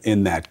corruption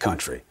in that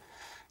country.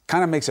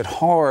 Kind of makes it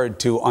hard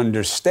to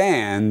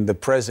understand the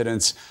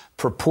president's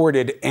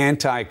purported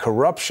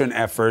anti-corruption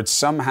efforts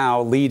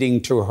somehow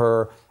leading to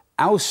her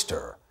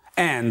ouster,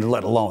 and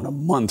let alone a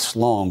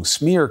months-long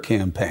smear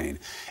campaign.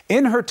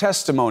 In her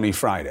testimony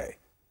Friday,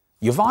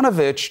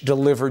 Yovanovitch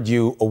delivered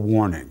you a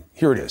warning.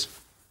 Here it is.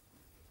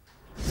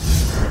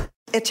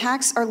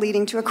 Attacks are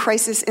leading to a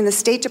crisis in the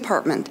State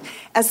Department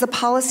as the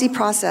policy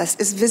process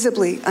is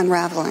visibly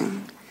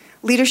unraveling.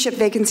 Leadership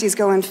vacancies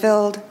go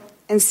unfilled,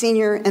 and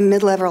senior and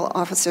mid-level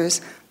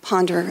officers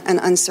ponder an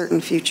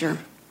uncertain future.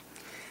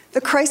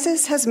 The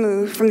crisis has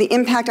moved from the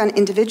impact on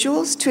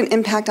individuals to an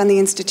impact on the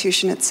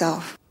institution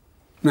itself.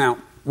 Now,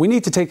 we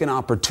need to take an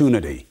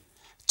opportunity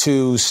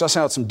to suss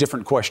out some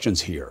different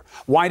questions here.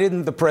 Why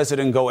didn't the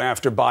president go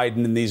after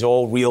Biden and these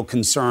all real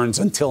concerns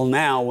until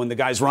now when the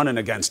guy's running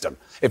against him,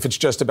 if it's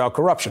just about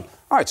corruption?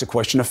 All right, it's a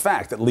question of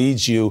fact that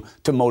leads you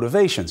to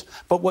motivations.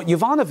 But what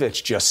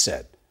Yovanovitch just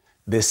said,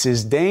 this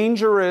is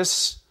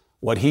dangerous.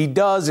 What he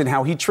does and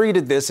how he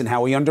treated this and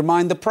how he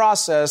undermined the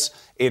process,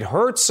 it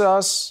hurts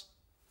us.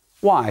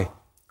 Why?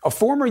 A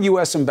former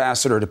U.S.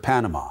 ambassador to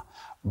Panama,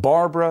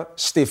 Barbara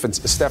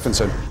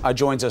Stephenson,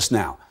 joins us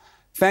now.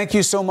 Thank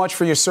you so much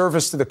for your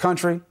service to the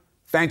country.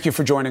 Thank you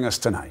for joining us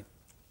tonight.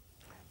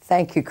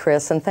 Thank you,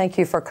 Chris, and thank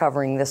you for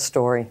covering this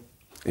story.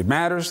 It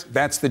matters.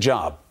 That's the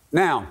job.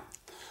 Now,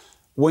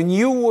 when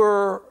you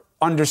were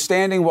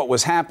understanding what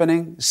was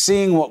happening,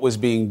 seeing what was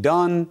being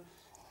done,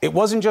 it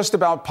wasn't just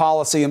about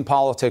policy and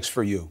politics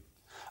for you.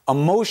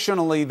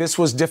 Emotionally, this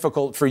was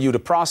difficult for you to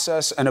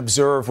process and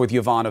observe with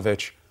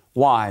Yovanovitch.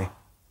 Why?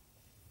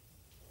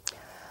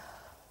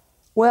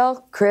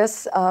 Well,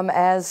 Chris,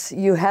 as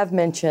you have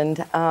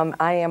mentioned,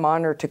 I am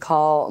honored to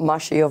call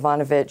Masha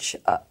Yovanovitch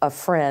a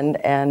friend.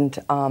 And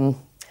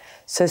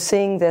so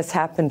seeing this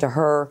happen to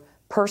her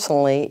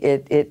personally,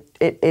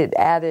 it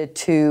added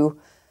to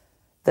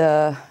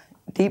the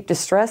deep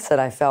distress that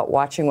I felt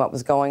watching what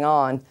was going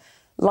on.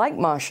 Like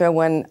Masha,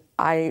 when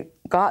I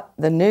got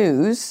the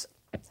news,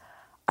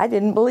 I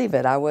didn't believe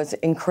it. I was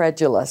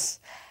incredulous.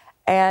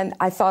 And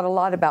I thought a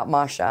lot about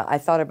Masha. I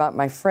thought about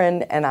my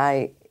friend, and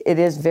it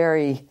is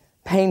very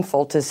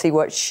painful to see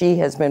what she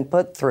has been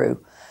put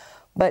through.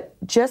 But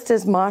just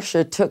as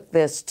Masha took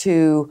this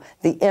to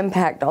the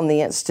impact on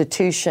the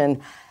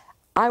institution,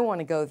 I want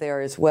to go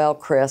there as well,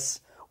 Chris.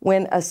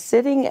 When a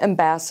sitting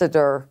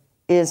ambassador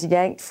is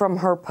yanked from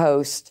her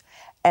post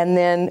and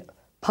then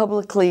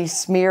publicly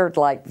smeared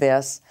like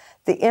this,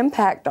 the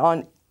impact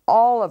on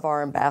all of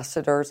our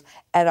ambassadors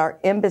at our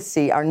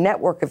embassy, our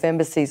network of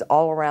embassies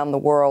all around the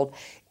world.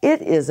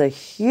 It is a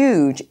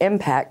huge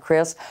impact,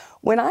 Chris.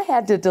 When I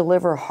had to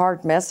deliver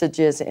hard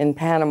messages in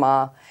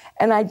Panama,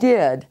 and I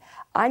did,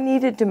 I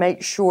needed to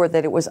make sure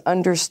that it was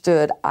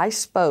understood I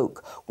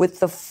spoke with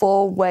the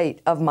full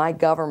weight of my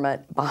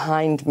government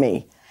behind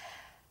me.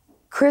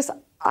 Chris,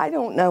 I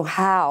don't know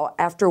how,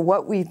 after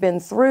what we've been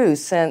through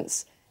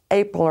since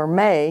April or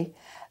May,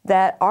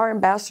 that our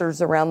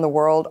ambassadors around the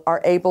world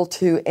are able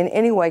to in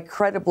any way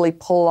credibly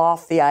pull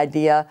off the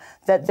idea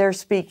that they're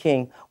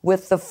speaking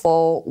with the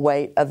full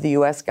weight of the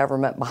U.S.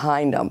 government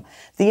behind them.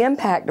 The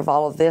impact of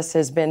all of this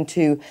has been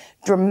to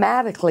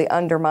dramatically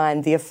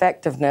undermine the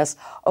effectiveness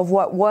of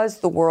what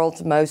was the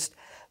world's most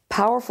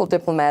powerful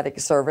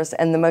diplomatic service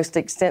and the most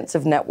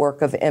extensive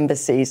network of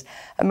embassies.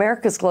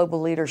 America's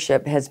global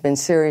leadership has been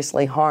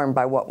seriously harmed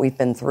by what we've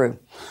been through.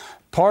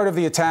 Part of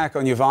the attack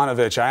on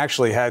Yovanovitch, I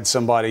actually had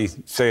somebody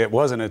say it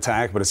was an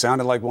attack, but it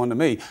sounded like one to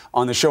me,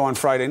 on the show on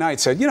Friday night,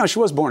 said, she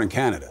was born in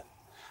Canada.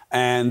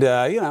 And,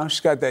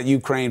 she's got that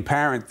Ukraine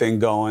parent thing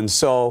going.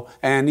 So,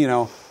 and,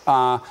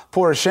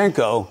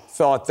 Poroshenko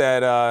thought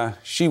that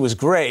she was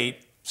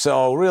great.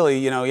 So really,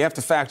 you have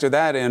to factor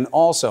that in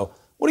also.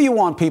 What do you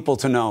want people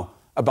to know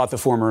about the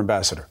former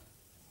ambassador?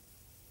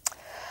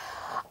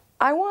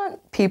 I want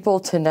people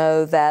to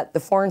know that the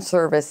Foreign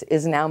Service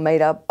is now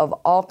made up of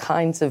all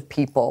kinds of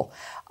people.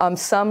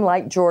 Some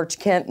like George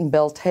Kent and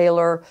Bill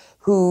Taylor,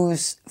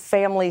 whose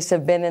families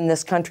have been in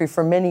this country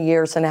for many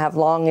years and have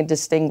long and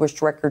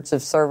distinguished records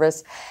of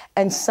service.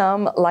 And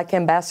some like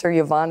Ambassador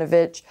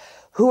Yovanovitch,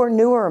 who are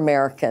newer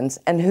Americans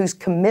and whose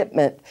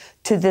commitment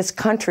to this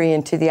country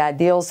and to the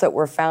ideals that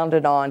we're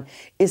founded on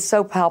is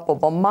so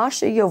palpable.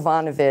 Masha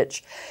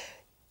Yovanovitch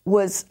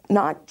was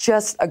not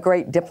just a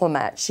great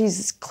diplomat.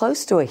 She's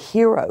close to a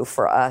hero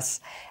for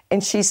us.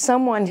 And she's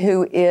someone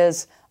who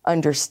is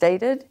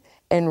understated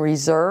and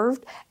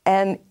reserved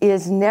and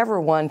is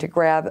never one to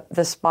grab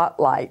the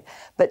spotlight.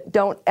 But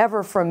don't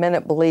ever for a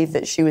minute believe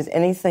that she was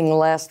anything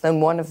less than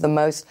one of the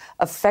most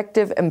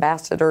effective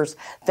ambassadors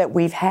that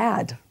we've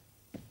had.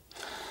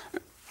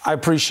 I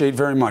appreciate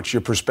very much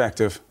your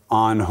perspective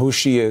on who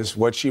she is,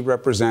 what she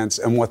represents,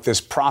 and what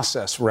this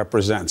process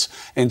represents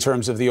in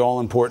terms of the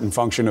all-important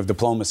function of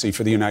diplomacy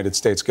for the United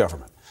States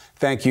government.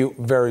 Thank you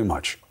very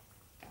much.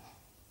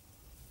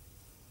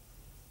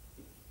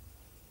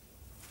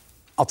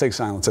 I'll take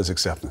silence as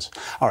acceptance.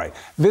 All right.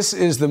 This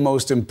is the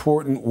most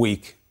important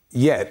week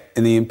yet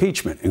in the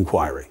impeachment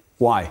inquiry.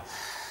 Why?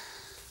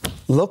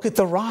 Look at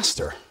the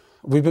roster.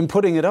 We've been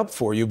putting it up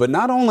for you, but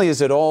not only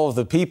is it all of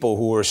the people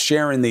who are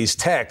sharing these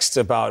texts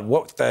about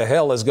what the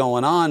hell is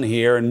going on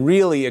here in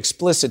really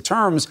explicit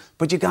terms,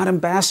 but you got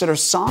Ambassador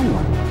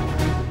Sondland.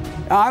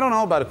 I don't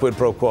know about a quid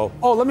pro quo.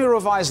 Oh, let me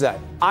revise that.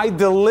 I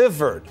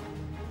delivered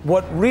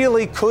what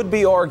really could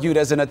be argued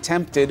as an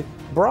attempted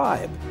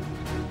bribe.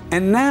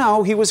 And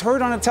now he was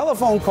heard on a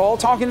telephone call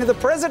talking to the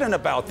president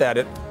about that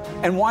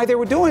and why they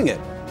were doing it.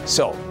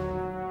 So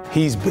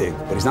he's big,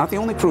 but he's not the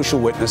only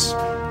crucial witness.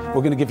 We're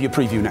going to give you a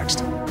preview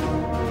next.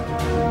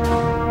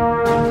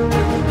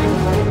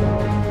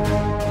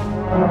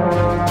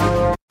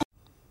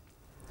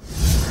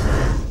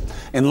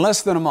 In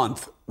less than a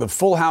month, the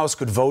full House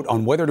could vote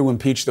on whether to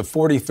impeach the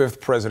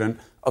 45th president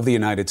of the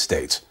United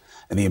States.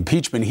 And the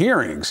impeachment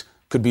hearings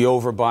could be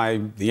over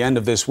by the end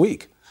of this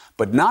week.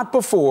 But not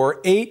before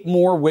 8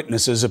 more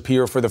witnesses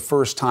appear for the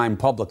first time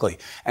publicly.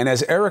 And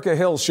as Erica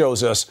Hill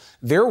shows us,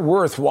 they're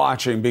worth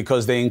watching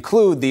because they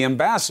include the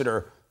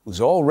ambassador who's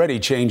already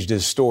changed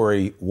his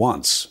story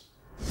once.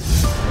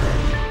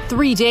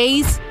 3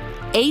 days,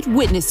 8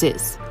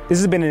 witnesses. This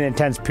has been an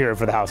intense period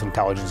for the House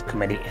Intelligence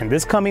Committee, and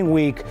this coming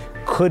week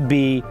could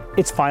be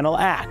its final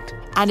act.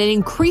 And an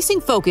increasing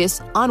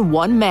focus on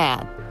one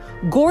man,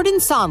 Gordon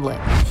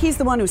Sondland. He's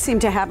the one who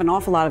seemed to have an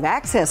awful lot of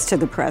access to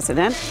the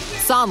president.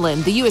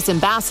 Sondland, the U.S.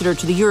 ambassador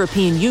to the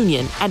European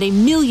Union and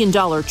 $1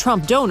 million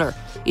Trump donor,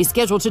 is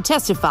scheduled to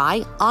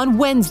testify on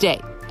Wednesday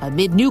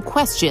amid new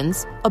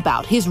questions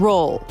about his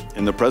role.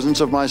 In the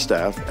presence of my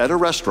staff at a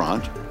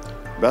restaurant,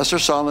 Ambassador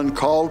Sondland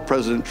called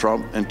President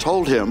Trump and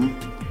told him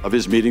of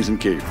his meetings in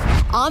Kyiv.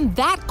 On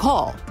that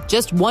call,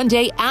 just 1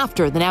 day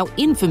after the now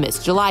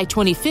infamous July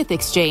 25th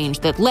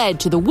exchange that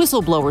led to the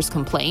whistleblower's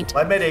complaint,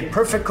 I made a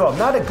perfect call,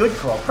 not a good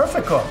call,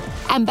 perfect call.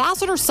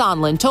 Ambassador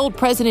Sondland told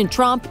President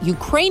Trump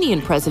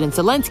Ukrainian President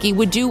Zelensky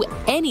would do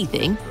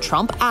anything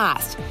Trump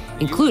asked,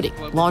 including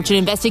launch an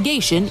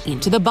investigation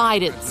into the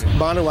Bidens.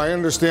 Bono, I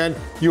understand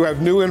you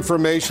have new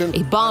information.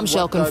 A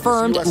bombshell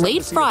confirmed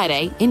late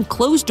Friday in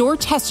closed-door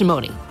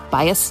testimony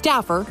by a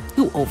staffer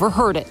who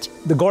overheard it.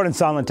 The Gordon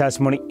Sondland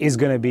testimony is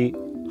going to be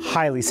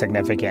highly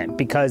significant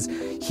because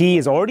he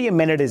has already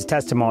amended his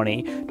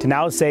testimony to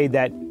now say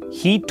that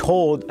he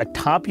told a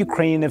top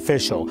Ukrainian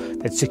official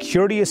that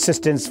security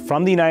assistance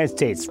from the United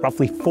States,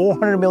 roughly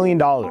 $400 million,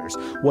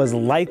 was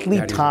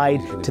likely tied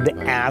to the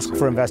ask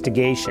for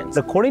investigations.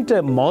 According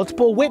to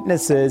multiple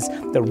witnesses,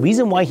 the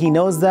reason why he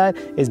knows that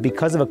is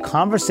because of a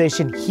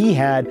conversation he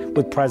had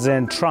with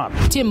President Trump.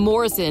 Tim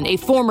Morrison, a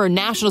former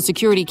National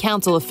Security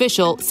Council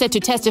official set to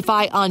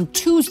testify on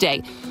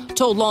Tuesday,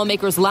 told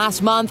lawmakers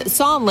last month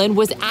Sondland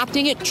was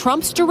acting at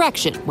Trump's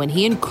direction when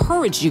he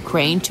encouraged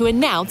Ukraine to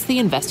announce the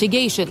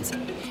investigations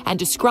and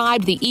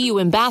described the EU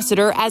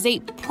ambassador as a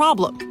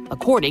problem,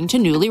 according to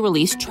newly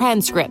released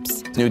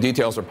transcripts. New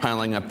details are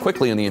piling up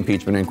quickly in the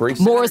impeachment inquiry.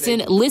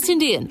 Morrison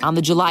listened in on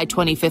the July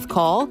 25th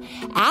call,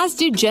 as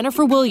did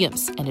Jennifer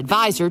Williams, an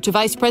advisor to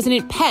Vice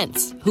President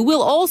Pence, who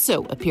will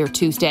also appear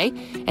Tuesday,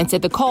 and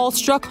said the call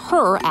struck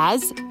her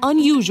as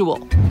unusual.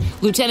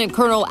 Lieutenant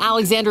Colonel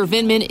Alexander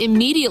Vindman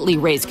immediately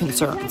raised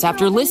concerns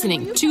after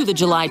listening to the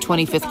July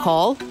 25th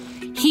call.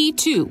 He,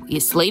 too,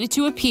 is slated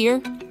to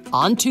appear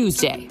on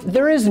Tuesday.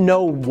 There is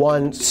no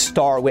one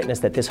star witness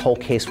that this whole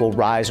case will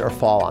rise or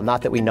fall on,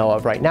 not that we know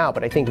of right now,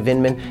 but I think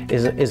Vindman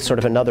is sort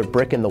of another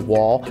brick in the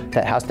wall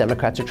that House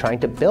Democrats are trying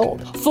to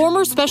build.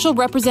 Former Special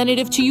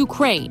Representative to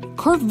Ukraine,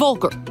 Kurt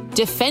Volker,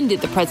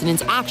 defended the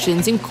president's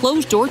actions in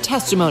closed-door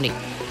testimony,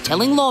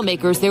 telling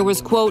lawmakers there was,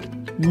 quote,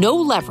 no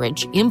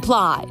leverage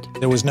implied.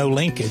 There was no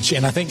linkage,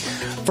 and I think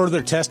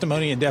further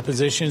testimony and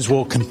depositions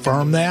will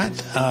confirm that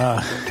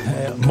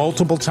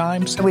multiple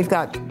times. We've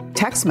got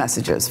text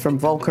messages from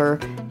Volker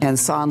and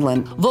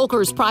Sondland.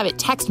 Volker's private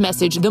text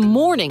message the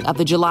morning of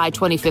the July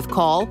 25th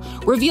call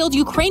revealed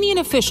Ukrainian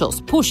officials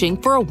pushing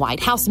for a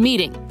White House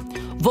meeting.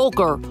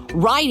 Volker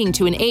writing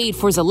to an aide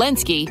for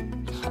Zelensky,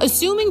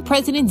 assuming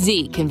President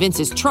Z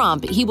convinces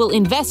Trump he will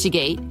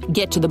investigate,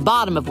 get to the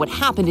bottom of what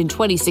happened in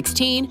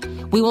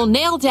 2016, we will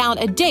nail down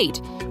a date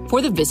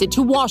for the visit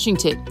to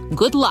Washington.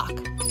 Good luck.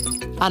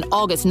 On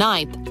August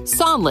 9th,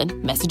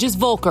 Sondland messages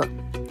Volker.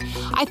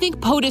 I think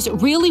POTUS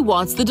really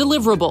wants the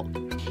deliverable,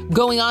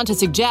 going on to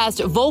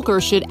suggest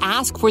Volker should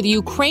ask for the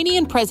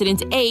Ukrainian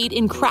president's aid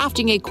in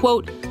crafting a,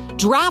 quote,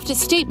 draft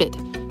statement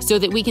so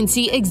that we can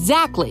see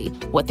exactly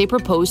what they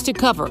propose to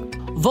cover.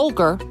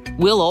 Volker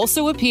will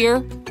also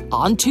appear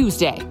on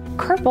Tuesday.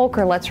 Kurt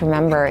Volker, let's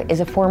remember,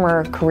 is a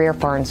former career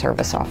Foreign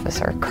Service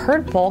officer.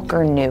 Kurt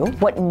Volker knew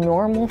what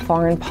normal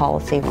foreign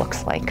policy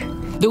looks like.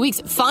 The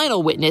week's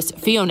final witness,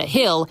 Fiona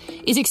Hill,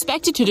 is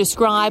expected to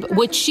describe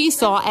what she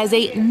saw as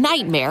a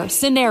nightmare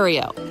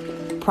scenario.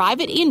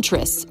 Private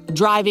interests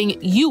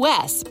driving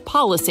U.S.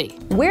 policy.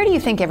 Where do you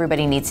think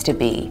everybody needs to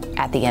be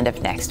at the end of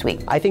next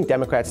week? I think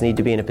Democrats need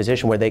to be in a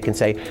position where they can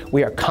say,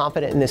 we are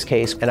confident in this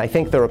case. And I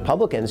think the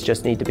Republicans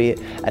just need to be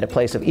at a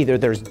place of either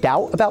there's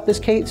doubt about this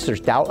case,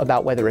 there's doubt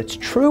about whether it's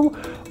true,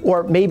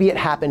 or maybe it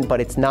happened, but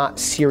it's not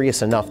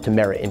serious enough to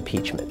merit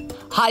impeachment.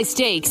 High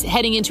stakes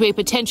heading into a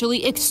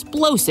potentially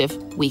explosive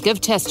week of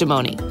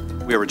testimony.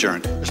 We are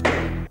adjourned.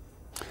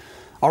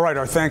 All right,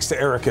 our thanks to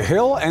Erica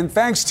Hill, and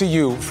thanks to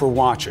you for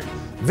watching.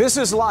 This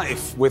is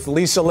Life with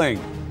Lisa Ling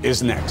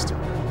is next.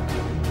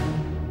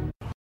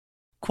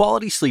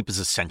 Quality sleep is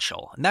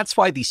essential, and that's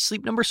why the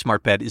Sleep Number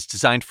Smart Bed is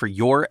designed for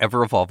your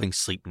ever-evolving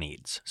sleep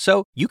needs.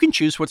 So you can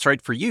choose what's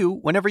right for you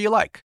whenever you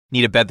like.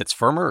 Need a bed that's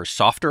firmer or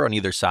softer on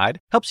either side?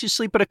 Helps you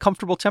sleep at a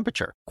comfortable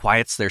temperature.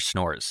 Quiets their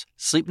snores.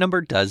 Sleep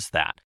Number does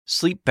that.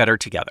 Sleep better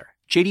together.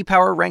 J.D.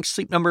 Power ranks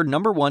Sleep Number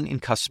 #1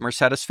 in customer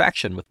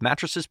satisfaction with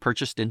mattresses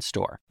purchased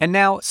in-store. And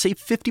now, save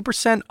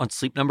 50% on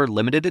Sleep Number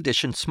limited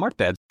edition smart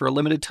beds for a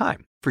limited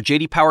time. For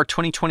J.D. Power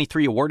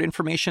 2023 award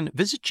information,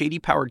 visit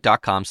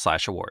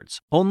jdpower.com/awards.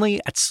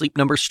 Only at Sleep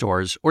Number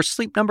stores or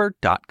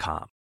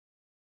sleepnumber.com.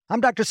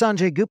 I'm Dr.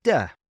 Sanjay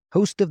Gupta,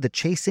 host of the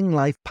Chasing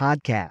Life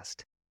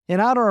podcast. In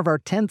honor of our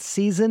 10th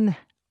season,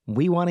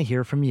 we want to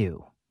hear from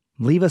you.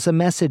 Leave us a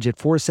message at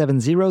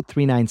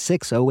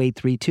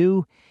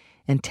 470-396-0832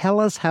 and tell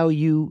us how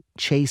you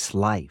chase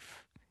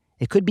life.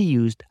 It could be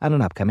used on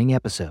an upcoming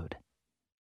episode.